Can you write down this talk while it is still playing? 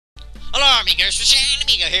Hello amigos,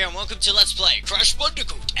 RadiShineAmigo here and welcome to Let's Play Crash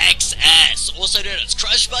Bandicoot XS, also known as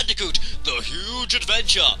Crash Bandicoot The Huge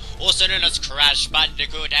Adventure, also known as Crash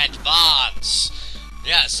Bandicoot Advance.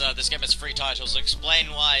 Yes, this game has 3 titles. I'll explain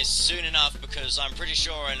why soon enough, because I'm pretty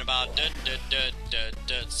sure in about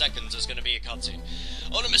seconds there's going to be a cutscene.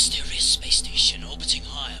 On a mysterious space station orbiting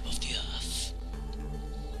high above the Earth.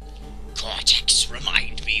 Cortex,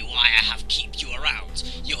 remind me why I have kept you around.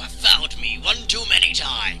 You have failed me one too many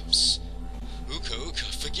times. Ook,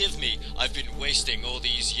 forgive me. I've been wasting all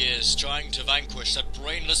these years trying to vanquish that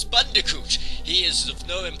brainless Bandicoot. He is of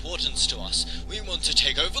no importance to us. We want to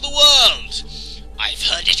take over the world. I've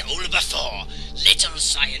heard it all before. Little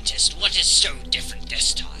scientist, what is so different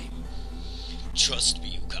this time? Trust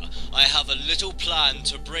me, Yuka. I have a little plan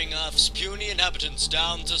to bring Earth's puny inhabitants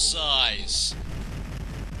down to size.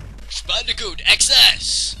 Bandicoot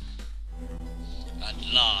XS! At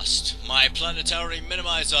last, my planetary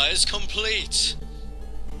minimizer is complete.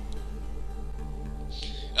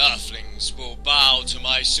 Earthlings will bow to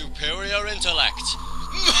my superior intellect.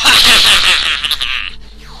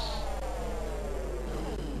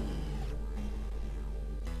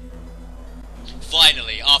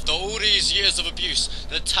 Finally, after all these years of abuse,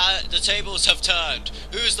 the tables have turned.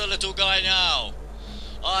 Who's the little guy now?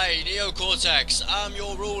 I, Neo Cortex, am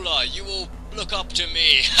your ruler. You will look up to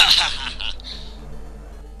me.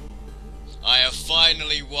 I have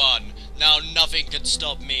finally won. Now nothing can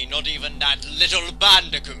stop me, not even that little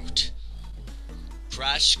Bandicoot.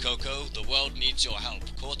 Crash, Coco, the world needs your help.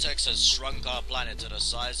 Cortex has shrunk our planet to the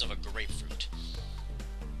size of a grapefruit.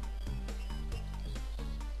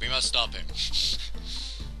 We must stop him.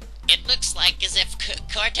 It looks like as if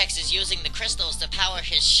Cortex is using the crystals to power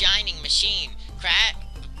his shining machine.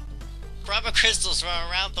 Rubber crystals from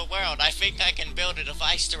around the world. I think I can build a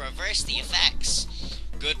device to reverse the effects.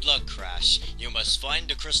 Good luck, Crash. You must find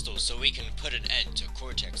the crystals so we can put an end to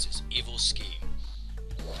Cortex's evil scheme.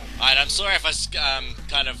 Alright, I'm sorry if I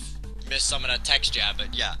kind of missed some of the texture,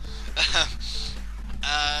 but yeah.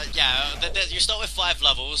 You start with 5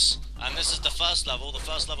 levels, and this is the first level. The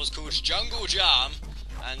first level is called Jungle Jam,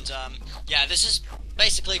 and yeah, this is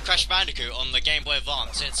basically Crash Bandicoot on the Game Boy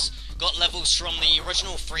Advance. It's got levels from the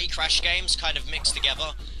original 3 Crash games kind of mixed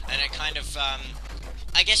together, and it kind of,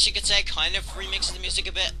 I guess you could say, kind of remixes the music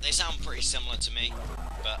a bit. They sound pretty similar to me,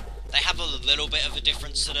 but they have a little bit of a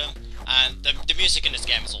difference to them, and the music in this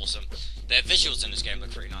game is awesome. The visuals in this game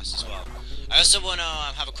look pretty nice as well. I also want to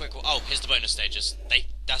have a quick... Oh, here's the bonus stages.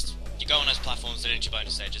 You go on those platforms, they do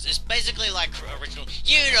bonus stages. It's basically like original...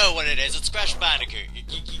 You know what it is, it's Crash Bandicoot.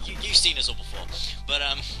 You've seen this all before.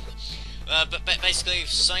 But basically,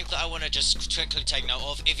 something that I want to just quickly take note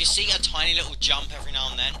of, if you see a tiny little jump every now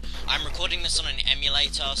and then, I'm recording this on an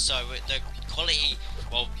emulator, so the quality,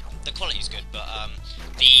 well, the quality's good, but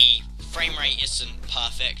the frame rate isn't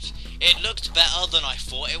perfect. It looked better than I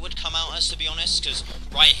thought it would come out as, to be honest, because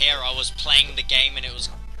right here I was playing the game and it was,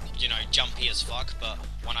 you know, jumpy as fuck, but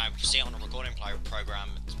when I see it on a recording program,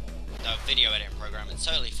 the video editing program, it's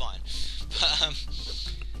totally fine. But,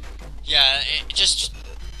 yeah, it just...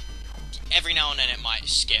 Every now and then it might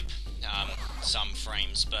skip some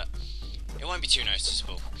frames, but it won't be too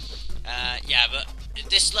noticeable. Yeah, but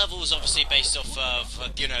this level is obviously based off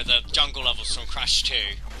of, you know, the jungle levels from Crash 2,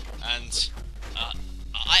 and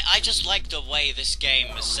I just like the way this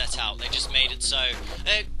game is set out. They just made it so,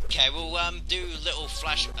 okay, we'll do little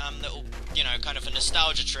you know, kind of a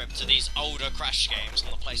nostalgia trip to these older Crash games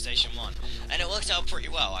on the PlayStation 1, and it worked out pretty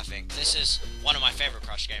well, I think. This is one of my favourite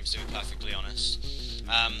Crash games, to be perfectly honest.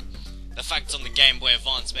 The fact on the Game Boy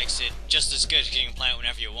Advance makes it just as good because you can play it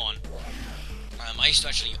whenever you want. I used to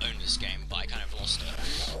actually own this game, but I kind of lost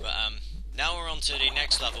it. But now we're on to the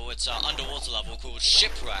next level. It's an underwater level called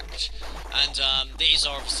Shipwrecked, and these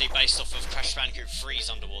are obviously based off of Crash Bandicoot 3's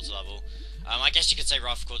underwater level. I guess you could say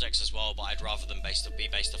Wrath of Cortex as well, but I'd rather them be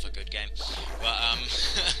based off a good game.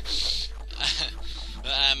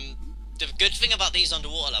 The good thing about these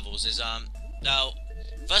underwater levels is now,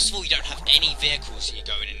 first of all, you don't have any vehicles that you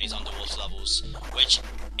go in these underwater levels, which,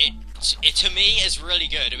 it to me, is really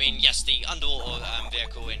good. I mean, yes, the underwater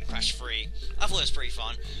vehicle in Crash 3, I thought it was pretty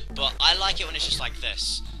fun, but I like it when it's just like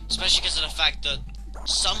this, especially because of the fact that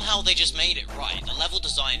somehow they just made it right. The level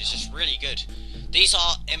design is just really good. These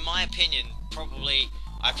are, in my opinion,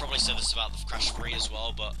 I probably said this about the Crash 3 as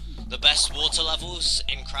well, but the best water levels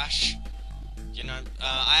in Crash. You know,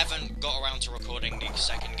 I haven't got around to recording the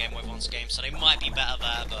second Game Boy Advance game, so they might be better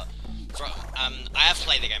there, but I have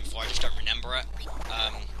played the game before, I just don't remember it.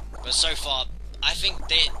 But so far, I think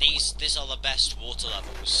these are the best water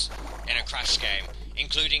levels in a Crash game,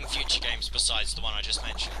 including future games besides the one I just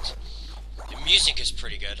mentioned. The music is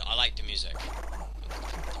pretty good. I like the music.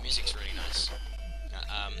 The music's really nice.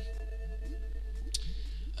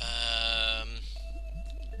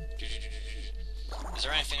 Is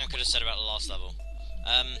there anything I could have said about the last level?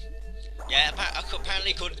 Yeah,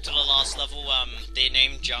 apparently according to the last level, the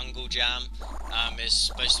name Jungle Jam is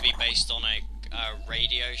supposed to be based on a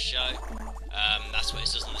radio show. That's what it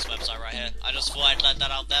says on this website right here. I just thought I'd let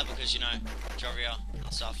that out there because, you know, trivia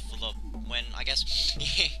and stuff for the win, I guess.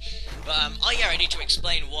 But, oh yeah, I need to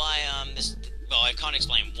explain why, well, I can't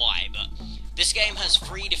explain why, but this game has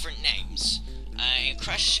 3 different names. In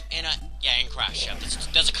Crash,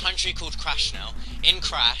 there's a country called Crash now. In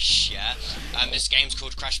Crash, yeah, this game's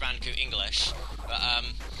called Crash Bandicoot English. But,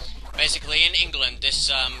 basically, in England,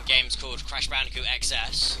 this game's called Crash Bandicoot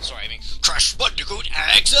XS. Sorry, I mean Crash Bandicoot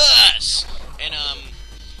XS.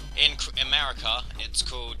 In America, it's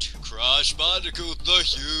called Crash Bandicoot: The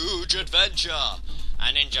Huge Adventure,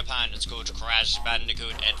 and in Japan, it's called Crash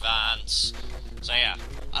Bandicoot Advance. So yeah,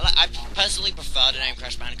 I personally prefer the name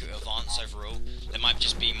Crash Bandicoot Advance overall. It might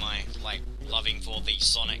just be my loving for the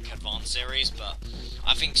Sonic Advance series, but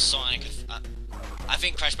I think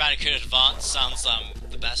Crash Bandicoot Advance sounds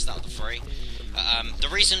the best out of the 3. The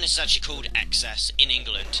reason it's actually called XS in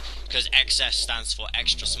England because XS stands for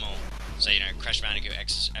extra small. So you know, Crash Bandicoot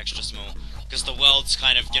extra small because the world's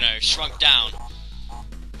kind of, you know, shrunk down.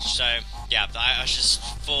 So yeah, I just,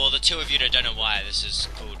 for the 2 of you that don't know why this is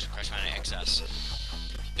called Crash Bandicoot XS.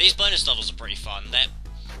 These bonus levels are pretty fun.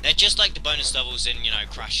 They're just like the bonus levels in, you know,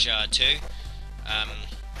 Crash 2.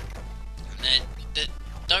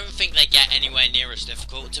 Don't think they get anywhere near as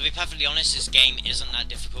difficult. To be perfectly honest, this game isn't that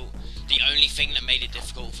difficult. The only thing that made it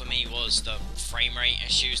difficult for me was the frame rate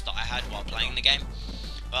issues that I had while playing the game.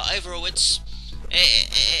 But overall, it's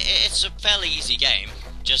a fairly easy game.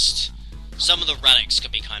 Just some of the relics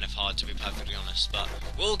could be kind of hard, to be perfectly honest. But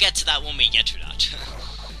we'll get to that when we get to that.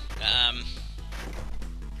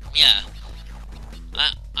 Yeah.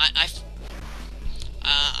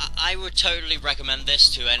 I would totally recommend this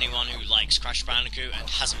to anyone who likes Crash Bandicoot and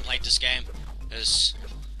hasn't played this game, because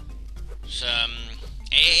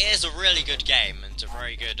it is a really good game and it's a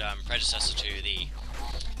very good predecessor to the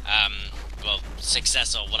well,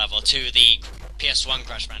 successor or whatever to the PS1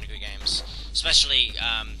 Crash Bandicoot games, especially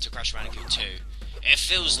to Crash Bandicoot 2. It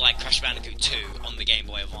feels like Crash Bandicoot 2 on the Game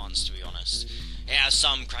Boy Advance, to be honest. It has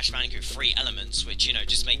some Crash Bandicoot 3 elements, which, you know,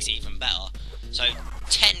 just makes it even better. So,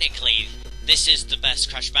 technically, this is the best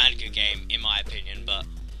Crash Bandicoot game, in my opinion, but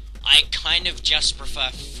I kind of just prefer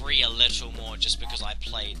 3 a little more, just because I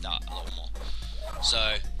played that a lot more.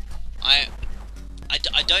 So, I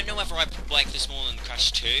don't know whether I like this more than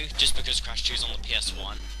Crash 2, just because Crash 2 is on the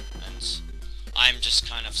PS1, and I'm just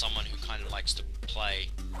kind of someone who kind of likes to play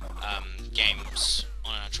games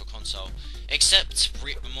on an actual console. Except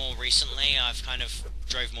more recently, I've kind of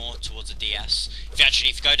drove more towards a DS. If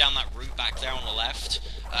you go down that route back there on the left,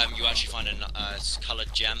 you actually find a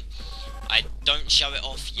coloured gem. I don't show it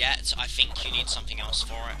off yet. I think you need something else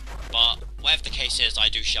for it. But whatever the case is, I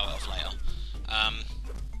do show it off later.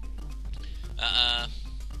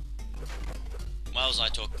 What was I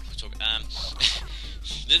talking?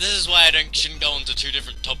 This is why I shouldn't go into 2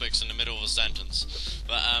 different topics in the middle of a sentence.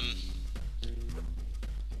 But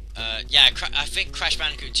yeah, I think Crash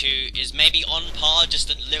Bandicoot 2 is maybe on par, just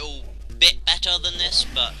a little bit better than this,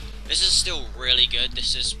 but this is still really good.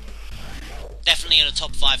 This is definitely in the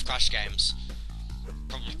top 5 Crash games.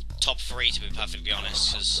 Probably top 3, to be perfectly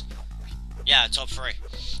honest, because, yeah, top 3.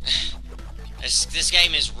 This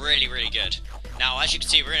game is really, really good. Now, as you can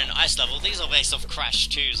see, we're in an ice level. These are based off Crash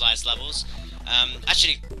 2's ice levels.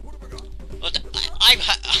 Actually,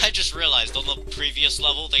 I just realised on the previous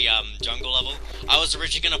level, the jungle level, I was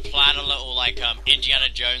originally going to plan a little, like, Indiana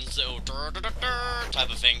Jones little type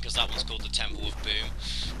of thing, because that one's called the Temple of Boom.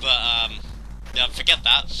 But, yeah, forget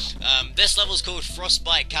that. This level's called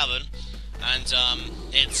Frostbite Cavern, and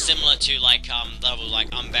it's similar to, like, level like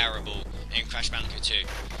Unbearable in Crash Bandicoot 2.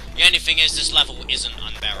 The only thing is, this level isn't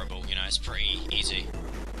unbearable, you know, it's pretty easy.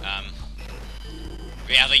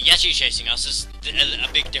 We have a Yeti chasing us. There's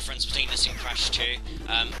a big difference between this and Crash 2.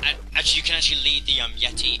 Actually, you can actually lead the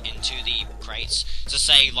Yeti into the crates. So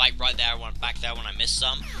say, like, right there, back there when I missed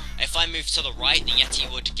some, if I move to the right, the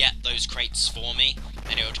Yeti would get those crates for me,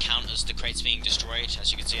 and it would count as the crates being destroyed,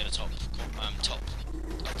 as you can see at the top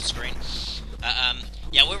of the screen.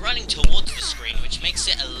 Yeah, we're running towards the screen, which makes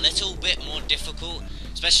it a little bit more difficult,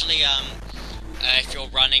 especially if you're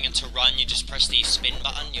running, and to run you just press the spin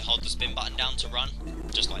button, you hold the spin button down to run,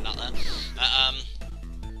 just like that there.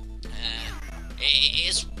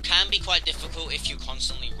 It can be quite difficult if you're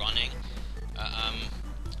constantly running.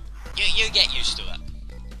 You get used to it,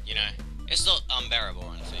 you know. It's not unbearable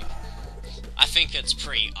or anything. I think it's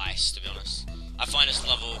pretty ice, to be honest. I find this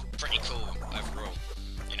level pretty cool overall,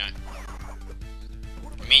 you know.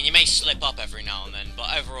 I mean, you may slip up every now and then,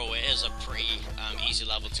 but overall it is a pretty easy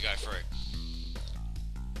level to go through.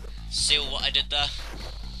 See what I did there?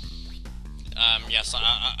 Yes,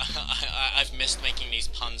 I've missed making these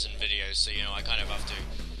puns in videos, so you know, I kind of have to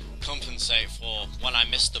compensate for when I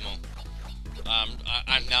missed them all.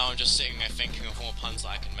 I'm now just sitting there thinking of more puns that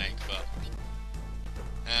I can make, but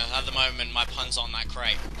at the moment my puns aren't that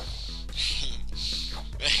great.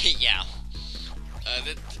 Yeah.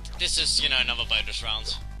 This is, you know, another bonus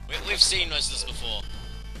round. We've seen this before.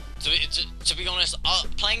 To be honest,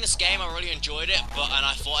 playing this game, I really enjoyed it, and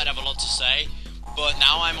I thought I'd have a lot to say. But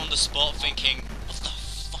now I'm on the spot thinking, what the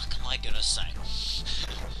fuck am I gonna say?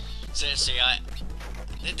 Seriously,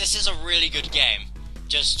 this is a really good game.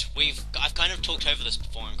 I've kind of talked over this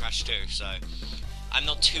before in Crash 2, so I'm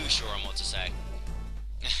not too sure on what to say.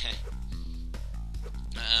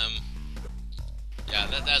 Yeah,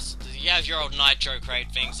 you have your old nitro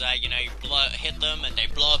crate things there, you know, you hit them and they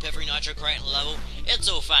blow up every nitro crate in the level. It's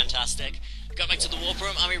all fantastic. Got back to the warp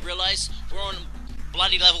room and we realise we're on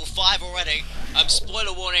bloody level 5 already.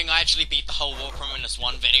 Spoiler warning, I actually beat the whole warp room in this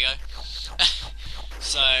one video.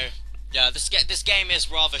 So, yeah, this game is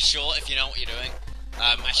rather short if you know what you're doing.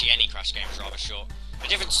 Actually, any Crash game is rather short. The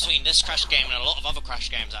difference between this Crash game and a lot of other Crash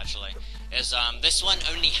games, actually, is this one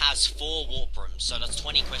only has 4 warp rooms, so that's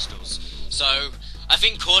 20 crystals. So, I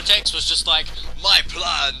think Cortex was just like, my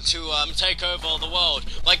plan to take over the world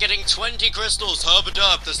by getting 20 crystals,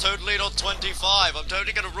 herb-a-dub, there's totally not 25, I'm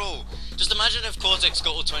totally gonna rule. Just imagine if Cortex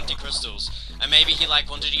got all 20 crystals, and maybe he like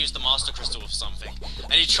wanted to use the Master Crystal or something,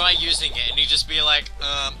 and he'd try using it, and he'd just be like,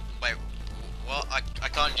 wait, what, I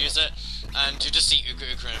can't use it? And you just see Uka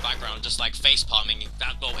Uka in the background, just like face palming.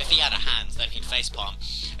 Well, if he had a hand, then he'd face palm,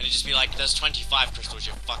 and he'd just be like, "There's 25 crystals,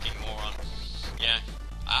 you fucking moron." Yeah,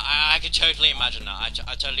 I could totally imagine that.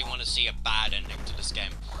 I totally want to see a bad ending to this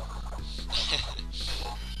game.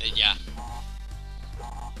 Yeah.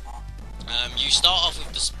 You start off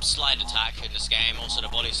with the slide attack in this game, also the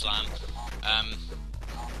body slam.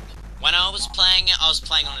 When I was playing it, I was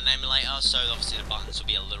playing on an emulator, so obviously the buttons will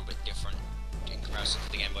be a little bit different in comparison to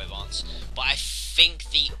the Game Boy Advance. But I think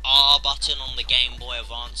the R button on the Game Boy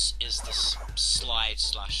Advance is the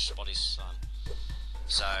slide/body slam.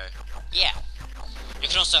 So, yeah. You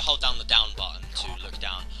can also hold down the down button to look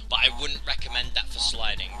down, but I wouldn't recommend that for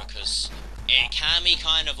sliding because it can be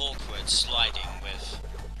kind of awkward sliding with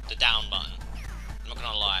the down button. I'm not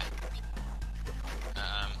gonna lie.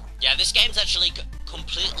 Yeah, this game's actually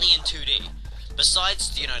completely in 2D.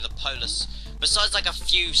 Besides, you know, besides like a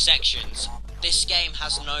few sections, this game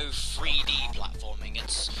has no 3D platforming.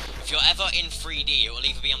 If you're ever in 3D, it will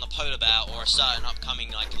either be on the polar bear or a certain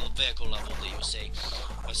upcoming like vehicle level that you'll see.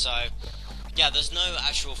 So, yeah, there's no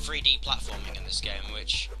actual 3D platforming in this game,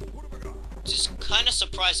 which is kind of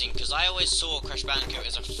surprising because I always saw Crash Bandicoot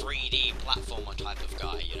as a 3D platformer type of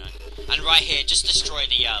guy, you know. And right here, just destroy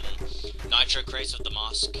the nitro crates with the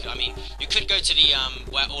mask. I mean, you could go to the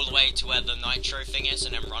all the way to where the nitro thing is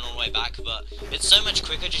and then run all the way back, but it's so much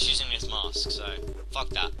quicker just using this mask. So fuck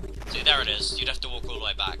that. See, there it is. You'd have to walk all the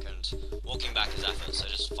way back, and walking back is effort. So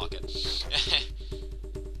just fuck it.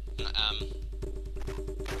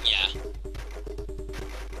 Yeah.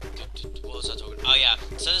 What was I talking about? Oh yeah,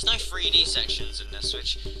 so there's no 3D sections in this,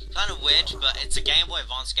 which is kind of weird, but it's a Game Boy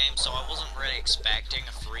Advance game, so I wasn't really expecting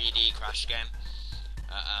a 3D Crash game.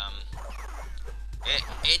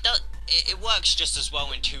 It works just as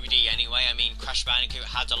well in 2D anyway. I mean, Crash Bandicoot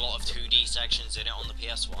had a lot of 2D sections in it on the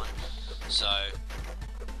PS1, so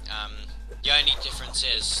the only difference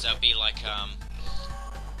is there'll be like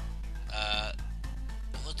what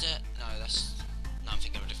was it? No, I'm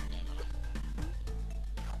thinking of a different game.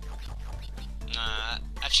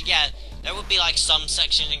 Actually, yeah, there would be like some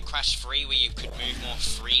sections in Crash 3 where you could move more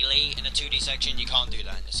freely in a 2D section. You can't do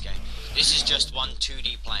that in this game. This is just one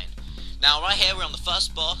 2D plane. Now, right here, we're on the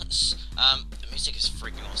first boss. The music is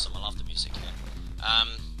freaking awesome. I love the music here.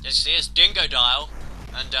 As you see, it's Dingodile,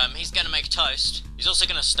 and he's going to make toast. He's also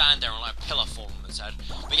going to stand there on like a pillar fall on his head.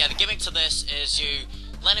 But yeah, the gimmick to this is you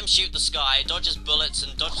let him shoot the sky, dodge his bullets,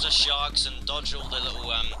 and dodge the sharks, and dodge all the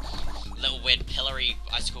little weird pillory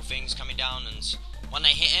icicle things coming down, and when they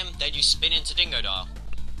hit him, then you spin into Dingodile.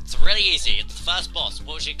 It's really easy. It's the first boss.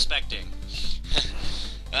 What was you expecting?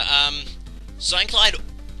 Something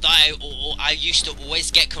that I used to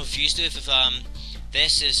always get confused with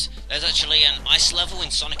this is there's actually an ice level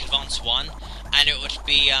in Sonic Advance 1, and it would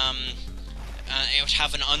be it would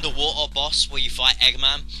have an underwater boss where you fight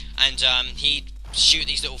Eggman, and he'd shoot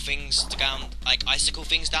these little things down, like icicle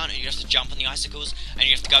things down, and you have to jump on the icicles, and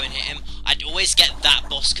you have to go and hit him. I'd always get that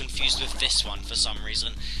boss confused with this one for some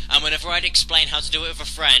reason, and whenever I'd explain how to do it with a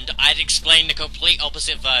friend, I'd explain the complete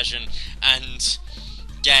opposite version, and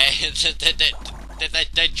yeah,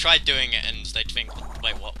 they'd try doing it, and they'd think,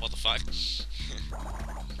 wait, what the fuck?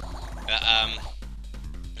 But,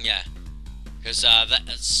 yeah, because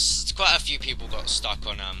quite a few people got stuck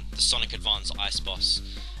on the Sonic Advance Ice Boss,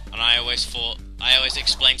 and I always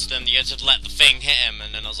explained to them that you had to let the thing hit him,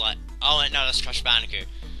 and then I was like, oh wait, no, that's Crash Bandicoot.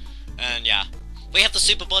 And yeah, we have the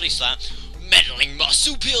Super Body Slam. Meddling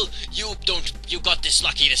marsupial, you got this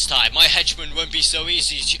lucky this time. My henchman won't be so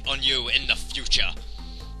easy on you in the future.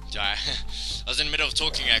 I was in the middle of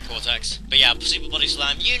talking at Cortex, but yeah, Super Body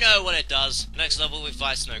Slam, you know what it does. Next level we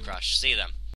fight Snow Crash. See you then.